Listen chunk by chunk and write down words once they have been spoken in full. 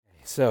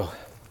So,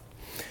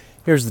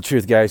 here's the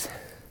truth, guys.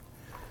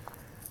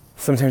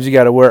 Sometimes you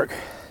got to work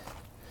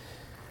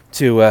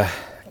to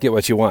get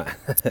what you want.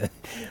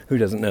 Who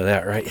doesn't know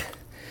that, right?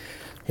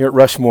 Here at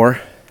Rushmore,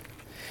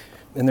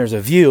 and there's a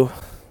view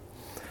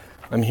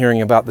I'm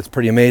hearing about that's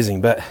pretty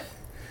amazing, but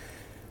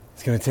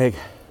it's going to take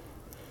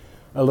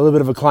a little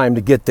bit of a climb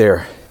to get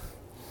there.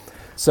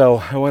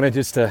 So I want to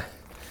just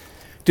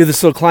do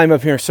this little climb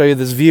up here and show you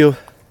this view.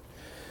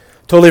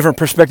 Totally different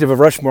perspective of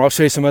Rushmore. I'll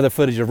show you some other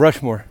footage of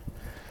Rushmore,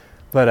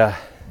 but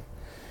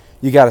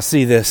you got to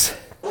see this.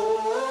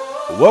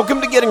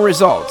 Welcome to Getting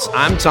Results.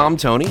 I'm Tom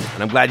Toney,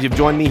 and I'm glad you've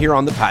joined me here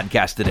on the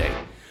podcast today.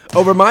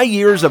 Over my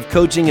years of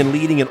coaching and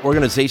leading in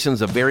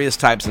organizations of various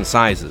types and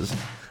sizes,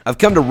 I've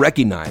come to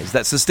recognize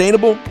that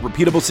sustainable,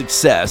 repeatable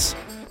success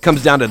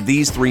comes down to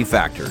these three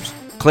factors: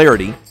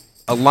 clarity,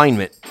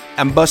 alignment,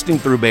 and busting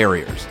through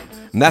barriers.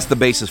 And that's the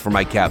basis for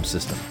my CAB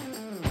system.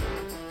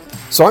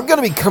 So I'm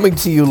going to be coming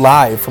to you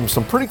live from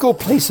some pretty cool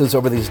places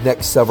over these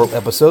next several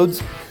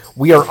episodes.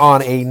 We are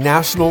on a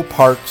national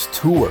parks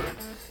tour,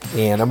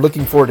 and I'm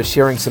looking forward to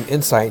sharing some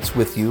insights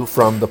with you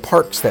from the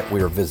parks that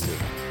we're visiting.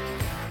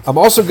 I'm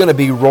also going to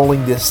be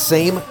rolling this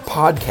same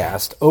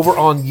podcast over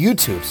on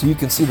YouTube so you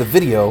can see the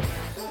video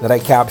that I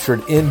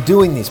captured in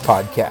doing these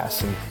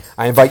podcasts. And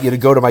I invite you to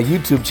go to my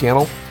YouTube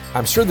channel.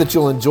 I'm sure that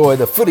you'll enjoy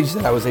the footage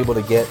that I was able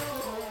to get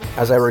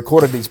as I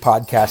recorded these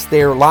podcasts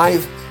there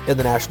live in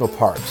the national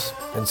parks.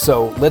 And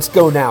so let's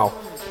go now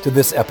to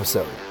this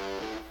episode.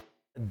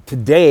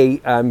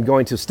 Today, I'm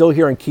going to still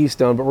here in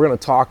Keystone, but we're going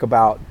to talk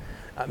about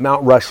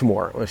Mount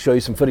Rushmore. I'm going to show you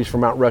some footage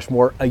from Mount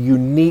Rushmore, a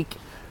unique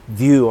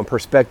view and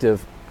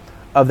perspective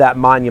of that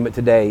monument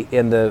today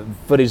in the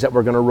footage that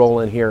we're going to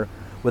roll in here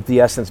with the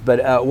essence.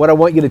 But what I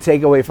want you to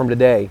take away from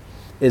today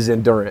is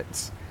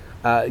endurance.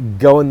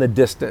 Going the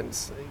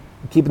distance,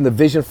 keeping the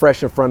vision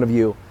fresh in front of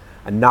you,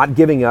 and not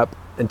giving up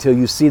until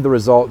you see the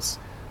results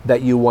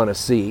that you want to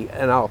see.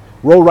 And I'll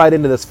roll right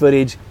into this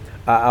footage.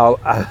 I'll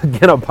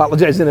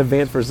apologize in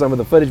advance for some of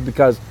the footage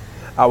because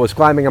I was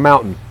climbing a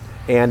mountain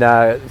and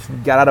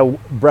got out of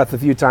breath a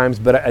few times,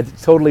 but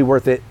it's totally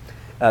worth it.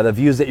 The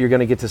views that you're going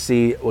to get to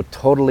see will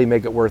totally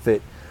make it worth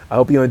it. I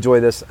hope you enjoy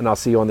this, and I'll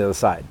see you on the other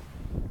side.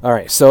 All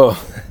right, so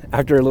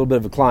after a little bit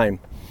of a climb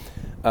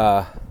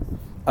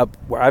up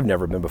where I've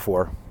never been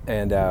before,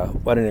 and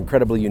what an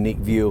incredibly unique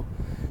view.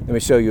 Let me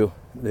show you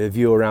the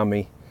view around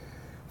me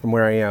from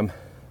where I am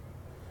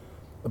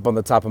up on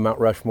the top of Mount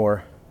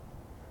Rushmore.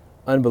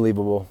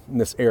 Unbelievable in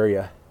this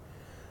area.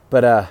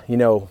 But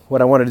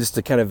what I wanted just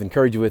to kind of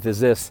encourage you with is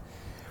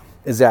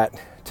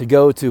that to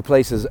go to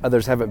places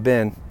others haven't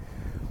been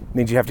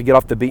means you have to get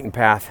off the beaten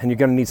path, and you're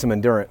going to need some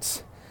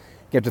endurance.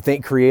 You have to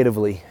think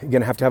creatively. You're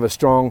going to have a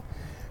strong,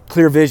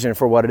 clear vision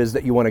for what it is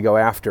that you want to go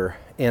after.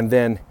 And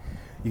then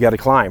you got to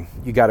climb.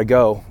 You got to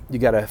go. You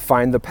got to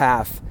find the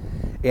path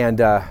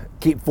and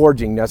keep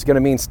forging. Now, it's going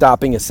to mean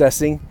stopping,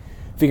 assessing,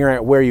 figuring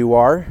out where you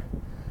are.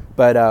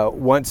 But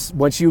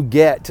once you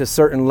get to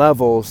certain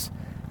levels,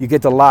 you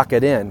get to lock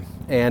it in,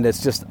 and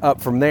it's just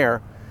up from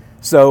there.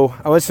 So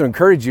I want to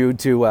encourage you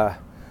to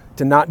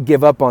not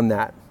give up on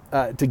that,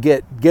 to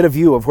get a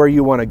view of where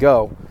you want to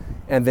go,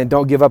 and then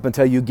don't give up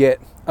until you get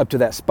up to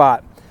that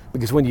spot.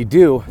 Because when you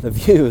do, the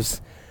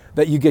views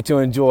that you get to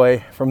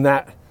enjoy from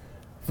that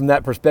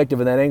perspective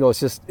and that angle,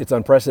 it's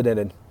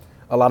unprecedented.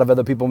 A lot of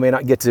other people may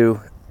not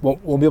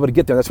won't be able to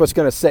get there. That's what's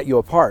going to set you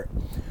apart.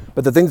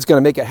 But the thing that's going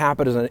to make it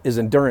happen is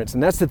endurance.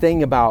 And that's the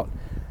thing about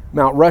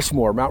Mount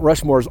Rushmore. Mount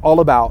Rushmore is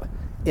all about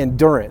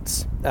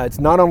endurance. It's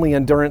not only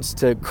endurance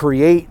to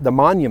create the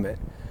monument,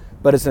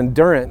 but it's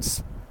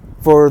endurance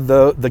for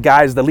the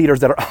guys, the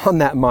leaders that are on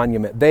that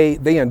monument.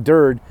 They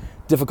endured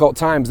difficult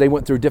times. They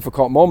went through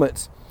difficult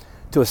moments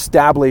to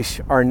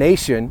establish our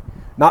nation.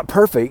 Not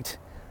perfect,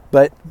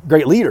 but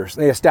great leaders.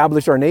 They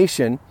established our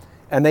nation,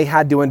 and they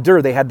had to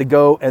endure. They had to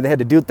go, and they had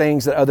to do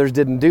things that others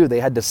didn't do. They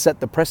had to set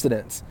the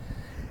precedents.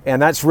 And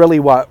that's really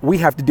what we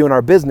have to do in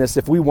our business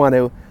if we want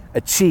to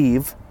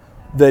achieve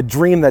the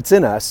dream that's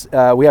in us.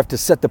 We have to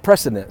set the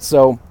precedent.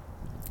 So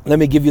let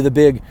me give you the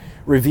big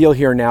reveal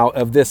here now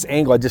of this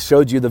angle. I just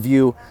showed you the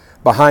view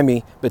behind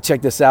me, but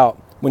check this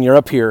out. When you're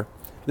up here,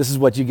 this is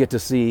what you get to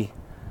see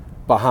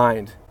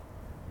behind.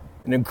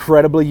 An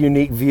incredibly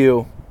unique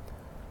view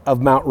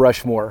of Mount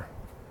Rushmore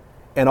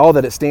and all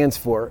that it stands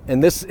for.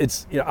 And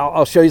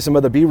I'll show you some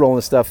other B-roll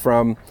and stuff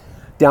from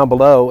down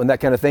below and that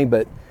kind of thing,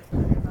 but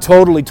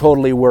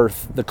totally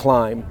worth the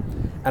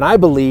climb. And I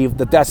believe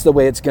that that's the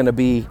way it's going to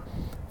be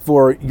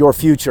for your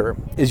future.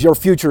 Your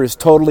future is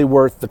totally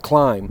worth the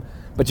climb,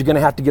 but you're going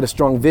to have to get a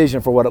strong vision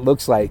for what it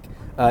looks like.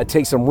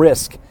 Take some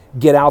risk,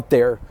 get out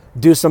there,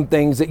 do some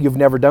things that you've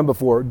never done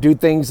before, do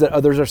things that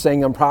others are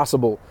saying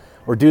impossible,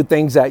 or do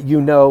things that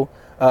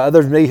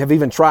others may have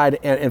even tried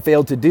and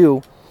failed to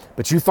do,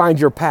 but you find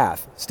your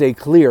path. Stay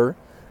clear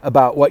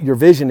about what your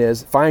vision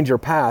is, find your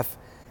path,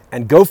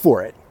 and go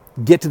for it.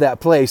 Get to that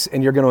place,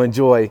 and you're going to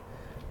enjoy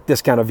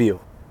this kind of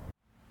view.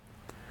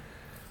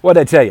 What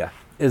did I tell you?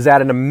 Is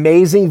that an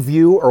amazing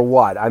view or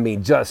what? I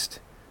mean, just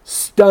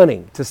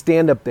stunning to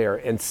stand up there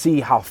and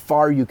see how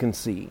far you can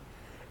see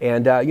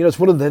And, it's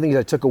one of the things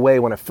I took away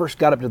when I first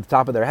got up to the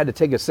top of there. I had to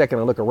take a second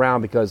and look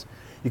around because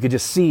you could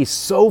just see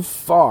so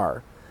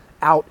far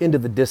out into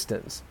the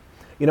distance.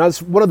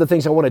 It's one of the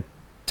things I want to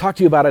talk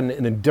to you about in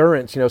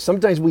endurance.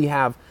 Sometimes we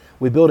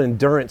build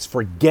endurance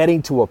for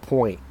getting to a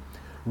point,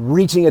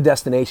 reaching a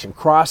destination,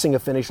 crossing a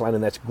finish line,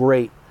 and that's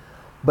great.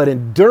 But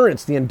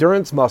endurance, the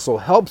endurance muscle,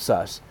 helps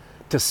us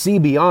to see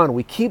beyond.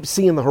 We keep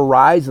seeing the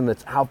horizon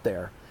that's out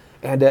there,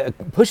 and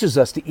it pushes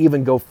us to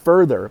even go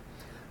further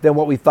than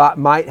what we thought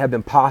might have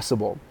been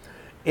possible.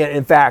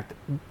 In fact,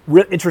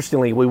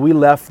 interestingly, when we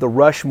left the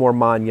Rushmore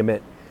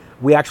Monument,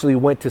 we actually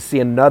went to see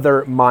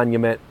another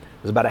monument.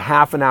 It was about a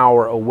half an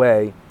hour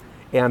away,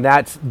 and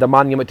that's the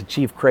monument to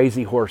Chief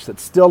Crazy Horse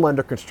that's still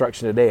under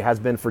construction today, has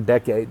been for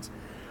decades,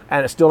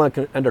 and it's still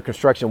under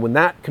construction. When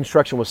that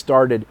construction was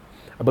started,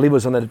 I believe it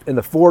was in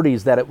the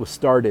 40s that it was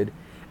started,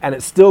 and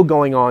it's still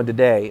going on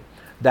today,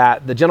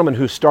 that the gentleman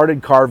who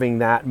started carving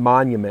that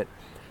monument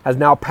has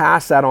now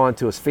passed that on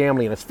to his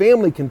family, and his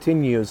family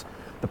continues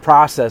the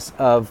process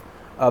of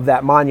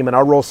that monument.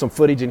 I'll roll some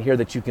footage in here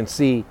that you can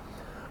see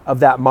of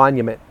that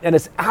monument, and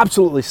it's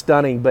absolutely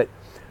stunning. But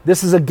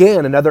this is,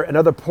 again,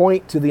 another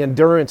point to the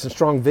endurance and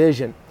strong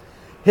vision.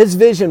 His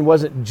vision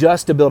wasn't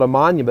just to build a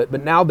monument,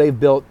 but now they've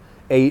built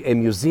a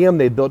museum.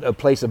 They've built a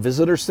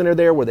visitor center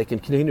there where they can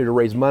continue to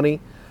raise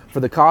money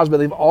for the cause, but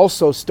they've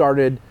also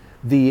started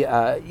the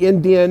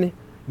Indian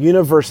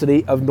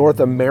University of North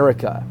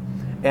America.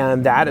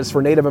 And that is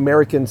for Native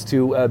Americans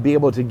to be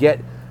able to get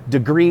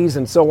degrees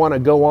and so on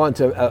and go on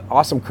to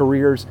awesome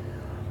careers.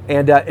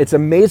 And it's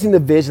amazing the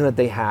vision that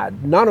they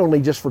had, not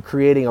only just for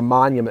creating a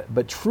monument,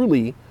 but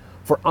truly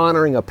for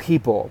honoring a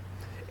people.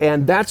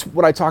 And that's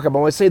what I talk about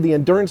when I say the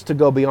endurance to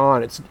go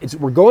beyond.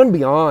 We're going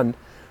beyond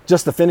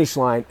just the finish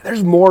line.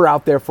 There's more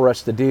out there for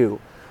us to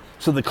do.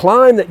 So the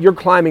climb that you're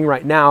climbing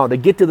right now to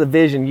get to the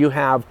vision you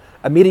have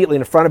immediately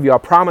in front of you, I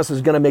promise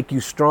is going to make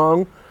you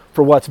strong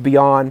for what's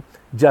beyond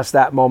just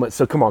that moment.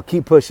 So come on,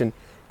 keep pushing,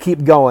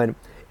 keep going.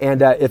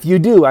 And if you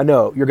do, I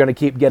know you're going to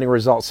keep getting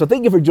results. So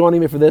thank you for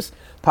joining me for this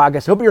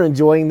podcast. Hope you're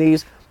enjoying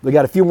these. We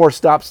got a few more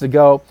stops to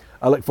go.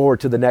 I look forward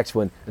to the next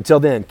one.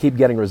 Until then, keep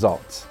getting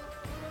results.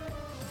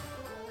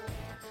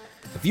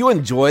 If you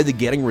enjoy the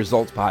Getting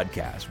Results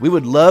podcast, we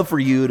would love for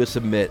you to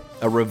submit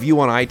a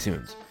review on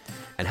iTunes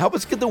and help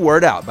us get the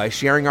word out by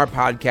sharing our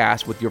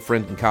podcast with your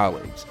friends and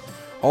colleagues.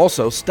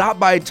 Also, stop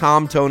by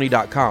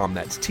TomToney.com,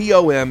 that's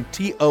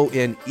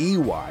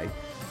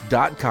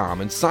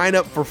TomToney.com, and sign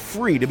up for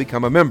free to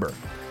become a member.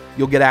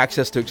 You'll get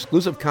access to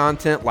exclusive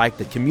content like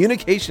the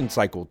Communication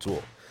Cycle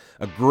tool,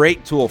 a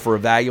great tool for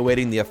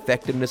evaluating the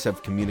effectiveness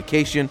of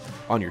communication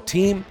on your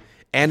team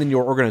and in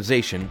your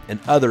organization, and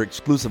other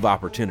exclusive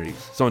opportunities.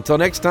 So until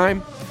next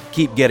time,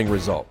 keep getting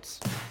results.